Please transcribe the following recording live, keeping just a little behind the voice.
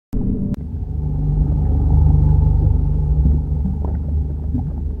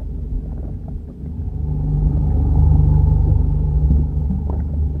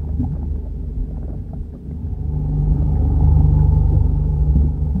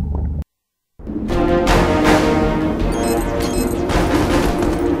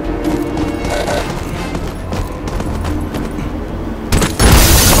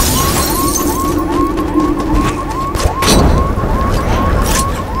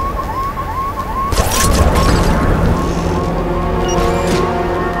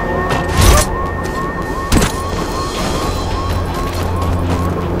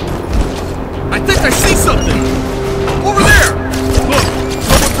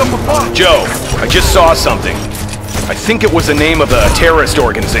Joe, I just saw something. I think it was the name of a terrorist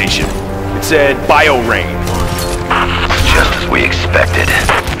organization. It said BioRain. Just as we expected.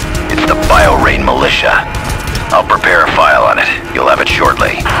 It's the BioRain militia. I'll prepare a file on it. You'll have it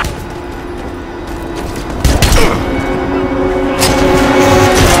shortly.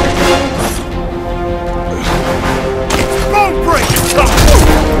 Phone break!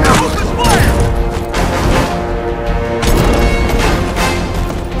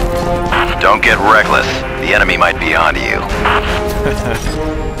 Don't get reckless. The enemy might be onto you.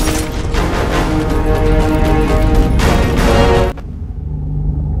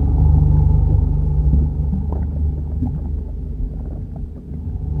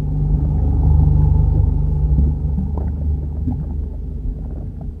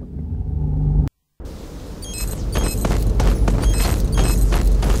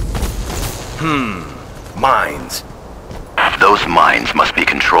 Mines. Those mines must be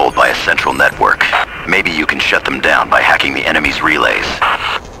controlled by a central network. Maybe you can shut them down by hacking the enemy's relays.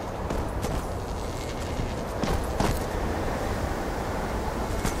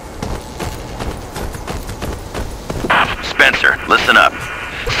 Spencer, listen up.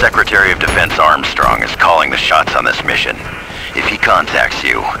 Secretary of Defense Armstrong is calling the shots on this mission. If he contacts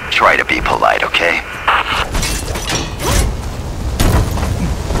you, try to be polite, okay?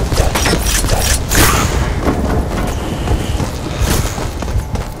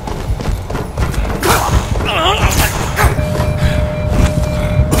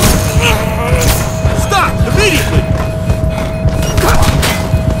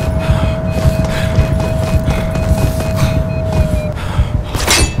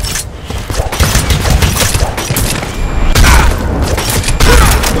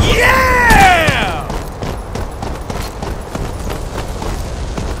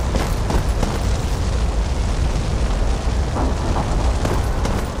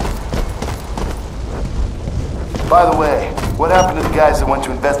 By the way, what happened to the guys that went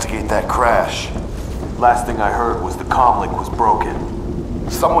to investigate that crash? Last thing I heard was the comlink was broken.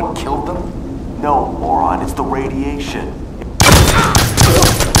 Someone killed them? No, moron, it's the radiation.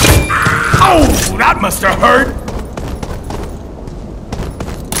 Oh, that must have hurt!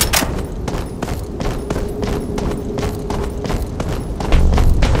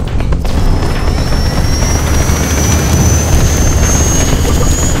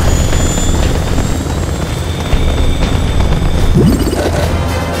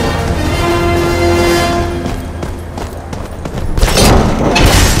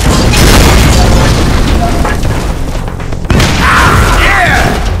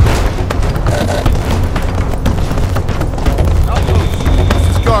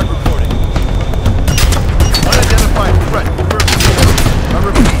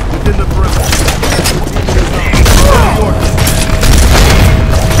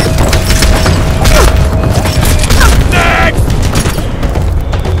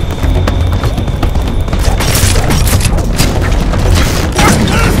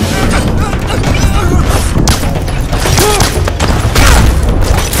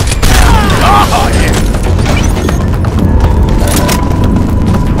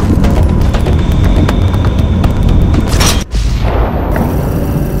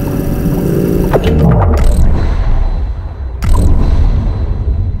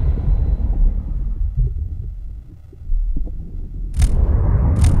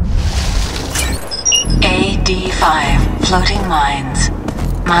 D5, floating mines.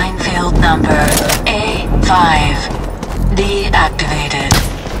 Minefield number A5. Deactivated.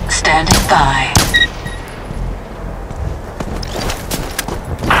 Standing by.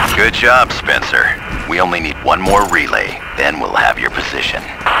 Good job, Spencer. We only need one more relay, then we'll have your position.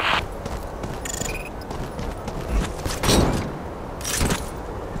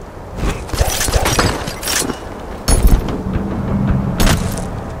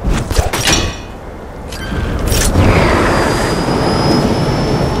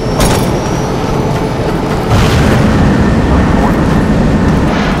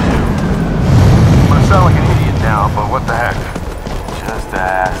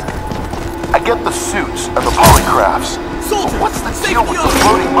 I get the suits and the polygraphs. Soldier, What's the deal with the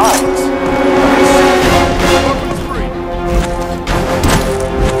floating mines?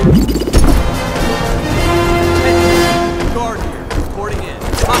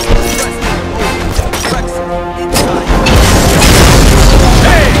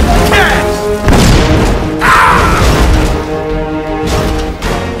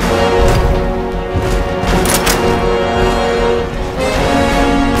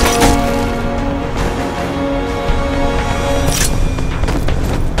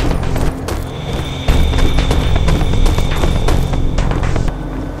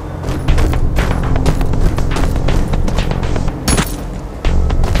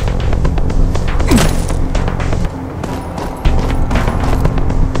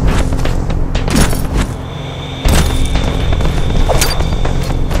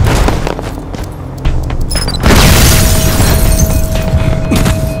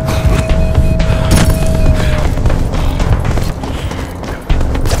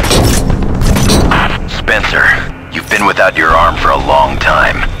 without your arm for a long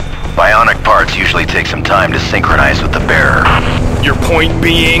time. Bionic parts usually take some time to synchronize with the bearer. Your point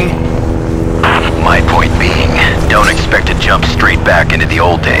being? My point being, don't expect to jump straight back into the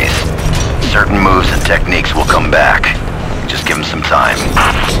old days. Certain moves and techniques will come back. Just give them some time.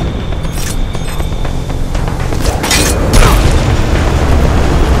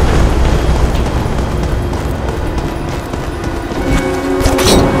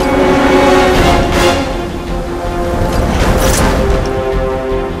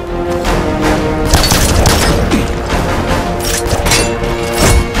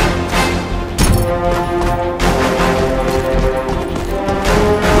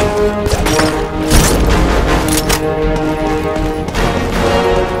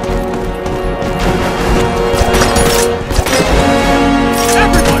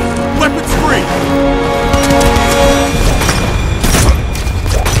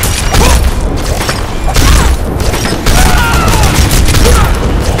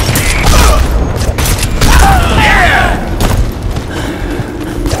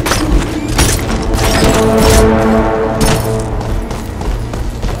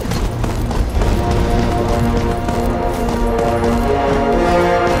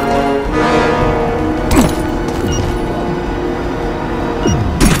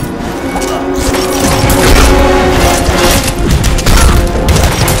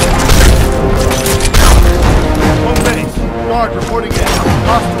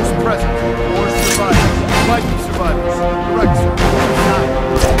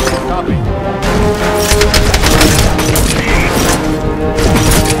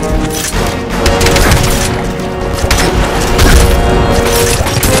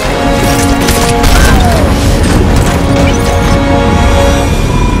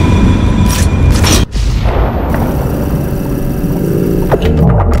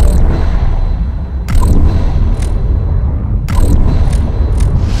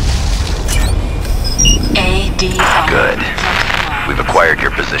 Good. We've acquired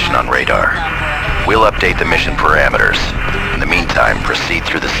your position on radar. We'll update the mission parameters. In the meantime, proceed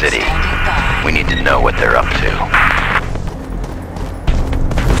through the city. We need to know what they're up to.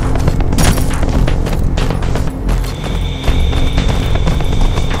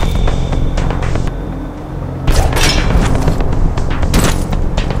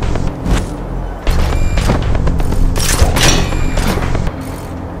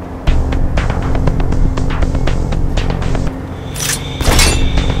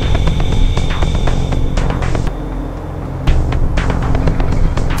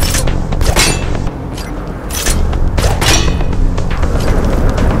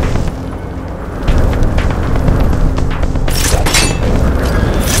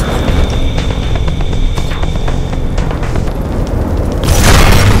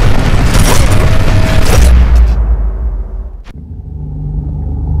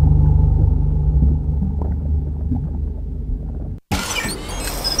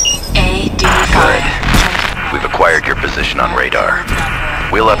 On radar.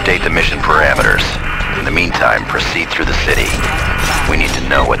 We'll update the mission parameters. In the meantime, proceed through the city. We need to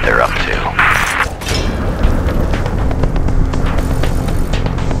know what they're up to.